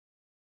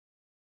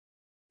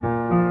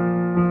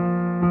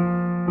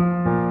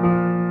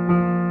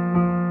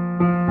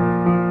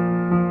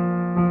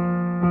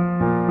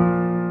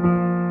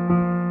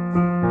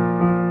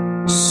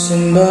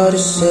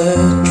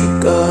said you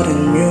got a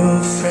new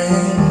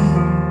friend.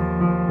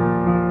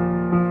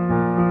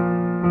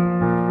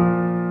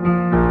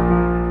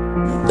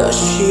 Does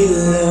she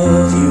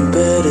love you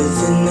better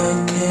than I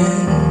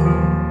can?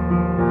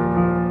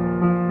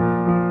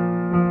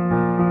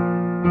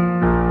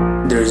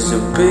 There's a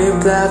big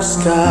black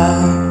sky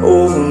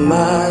over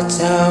my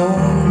town,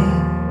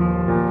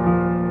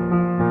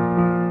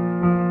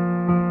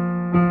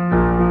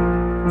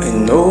 I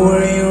know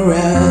where you're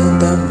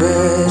at, I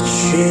bet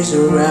she's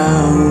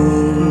around.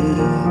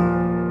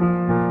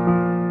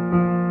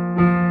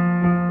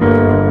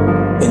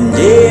 And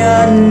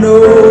yeah, I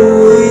know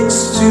it's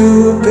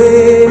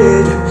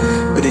stupid,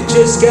 but I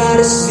just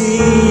gotta see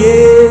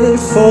it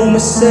for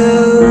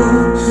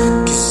myself.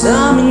 Cause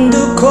I'm in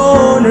the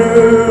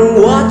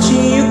corner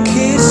watching you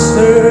kiss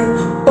her.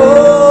 Oh,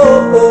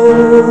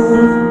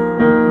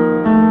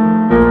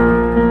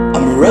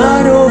 I'm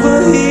right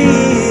over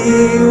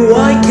here,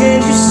 why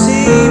can't you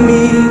see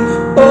me?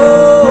 Oh,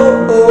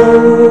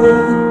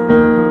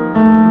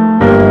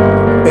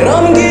 and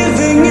I'm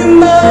giving you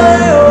my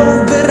all,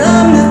 but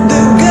I'm not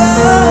the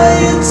guy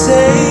you're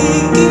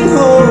taking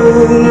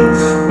home.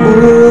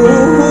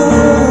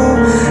 Ooh,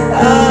 I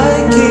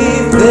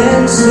keep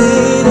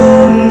dancing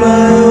on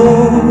my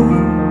own.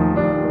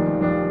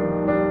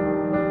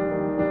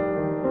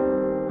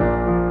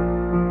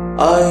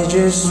 I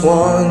just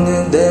wanna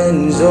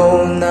dance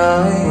all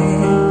night,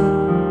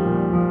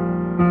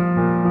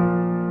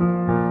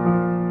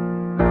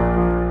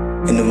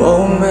 and I'm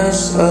all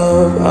messed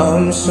up,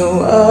 I'm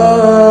so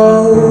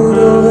out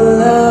of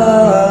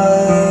line.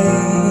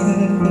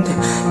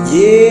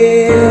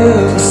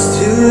 Yeah,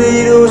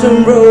 stilettos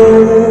and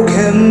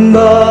broken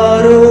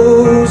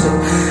bottles,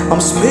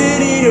 I'm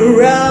spinning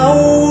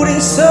around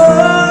in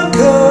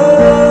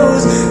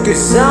circles.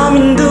 Cause I'm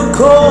in the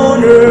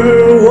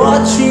corner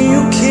watching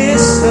you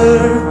kiss her.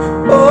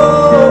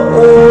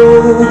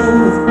 Oh,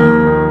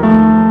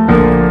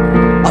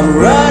 I'm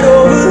right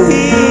over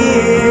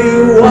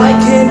here, why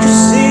can't you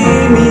see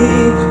me?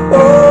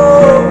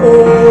 Oh,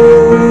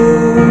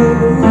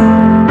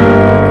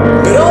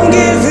 but I'm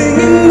giving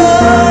you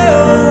my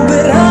all,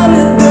 but I'm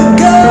not the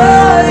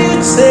guy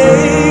you're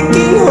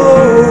taking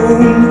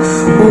home.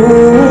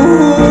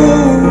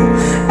 Ooh,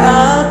 I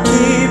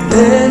keep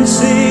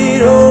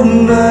dancing on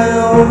my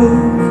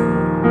own.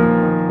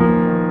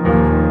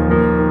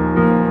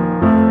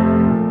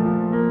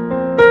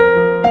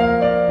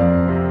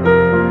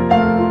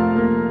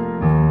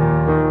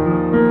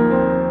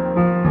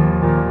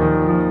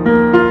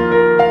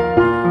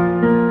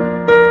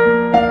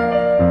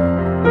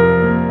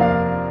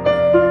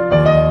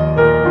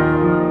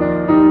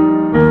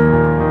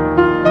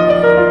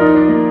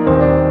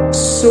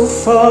 So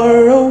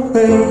far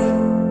away,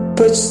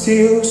 but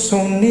still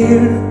so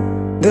near.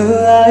 The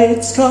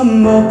lights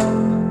come up,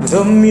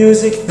 the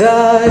music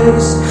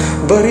dies,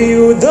 but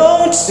you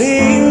don't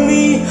see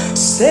me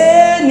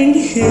standing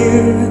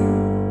here.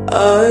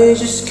 I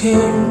just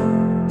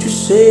came to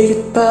say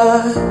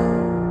goodbye,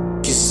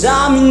 cause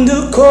I'm in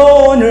the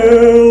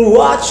corner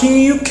watching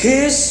you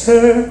kiss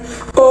her.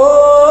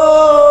 Oh,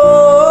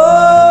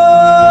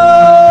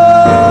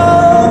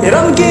 and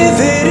I'm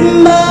giving it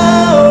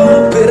my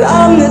all, but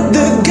I'm not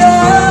the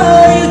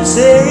guy you're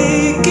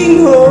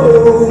taking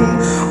home.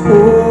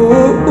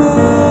 Ooh,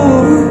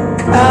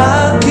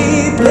 I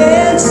keep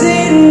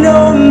dancing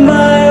on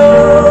my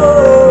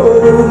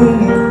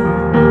own.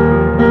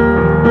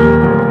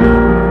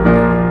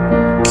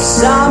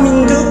 Cause I'm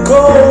in the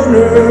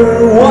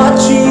corner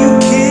watching you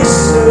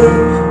kiss her.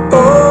 Oh,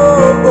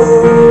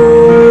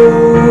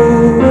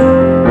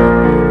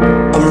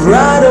 I'm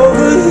right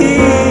over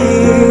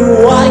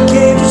here, why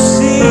can't you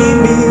see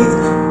me?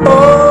 Oh,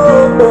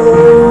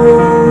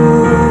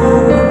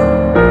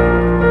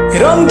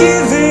 and I'm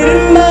giving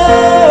it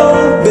my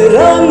all, but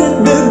I'm not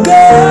the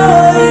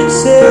guy you're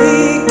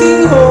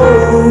taking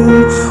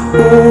home.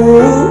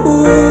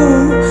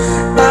 Ooh,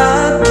 I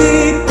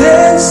keep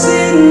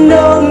dancing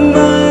on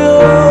my own.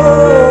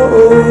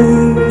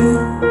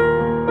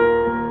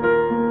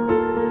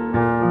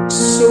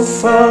 So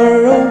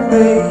far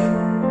away,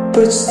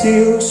 but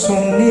still so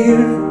near.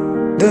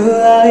 The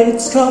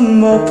lights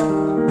come up,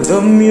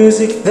 the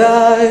music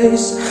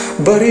dies,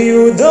 but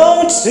you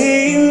don't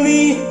see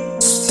me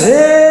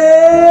stay.